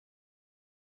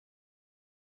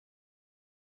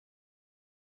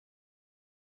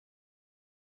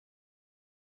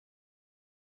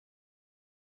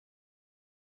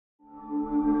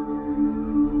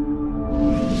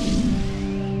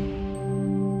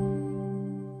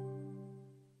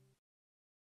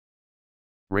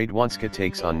Radwanska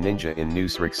takes on Ninja in new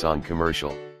Srixon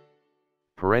commercial.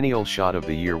 Perennial Shot of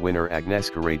the Year winner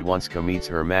Agnieszka Radwanska meets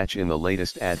her match in the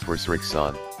latest ad for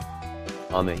Srixon.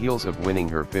 On the heels of winning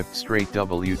her 5th straight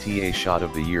WTA Shot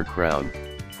of the Year crown,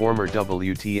 former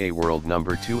WTA World No.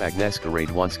 2 Agnieszka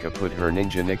Radwanska put her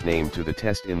Ninja nickname to the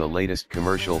test in the latest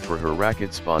commercial for her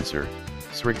racket sponsor,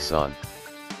 Srixon.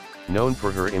 Known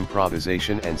for her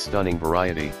improvisation and stunning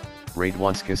variety,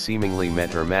 Radwanska seemingly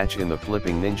met her match in the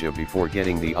flipping Ninja before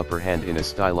getting the upper hand in a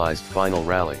stylized final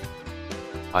rally.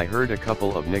 "I heard a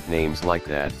couple of nicknames like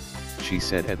that," she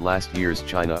said at last year's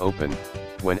China Open,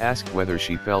 when asked whether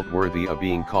she felt worthy of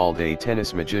being called a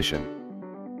tennis magician.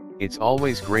 "It's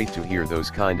always great to hear those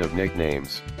kind of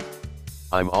nicknames.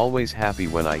 I'm always happy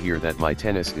when I hear that my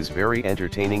tennis is very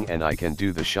entertaining and I can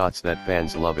do the shots that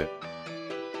fans love it."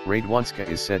 Radwanska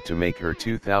is set to make her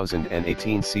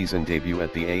 2018 season debut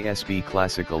at the ASB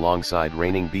Classic alongside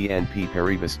reigning BNP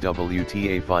Paribas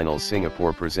WTA Finals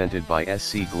Singapore presented by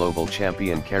SC Global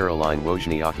champion Caroline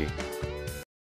Wozniacki.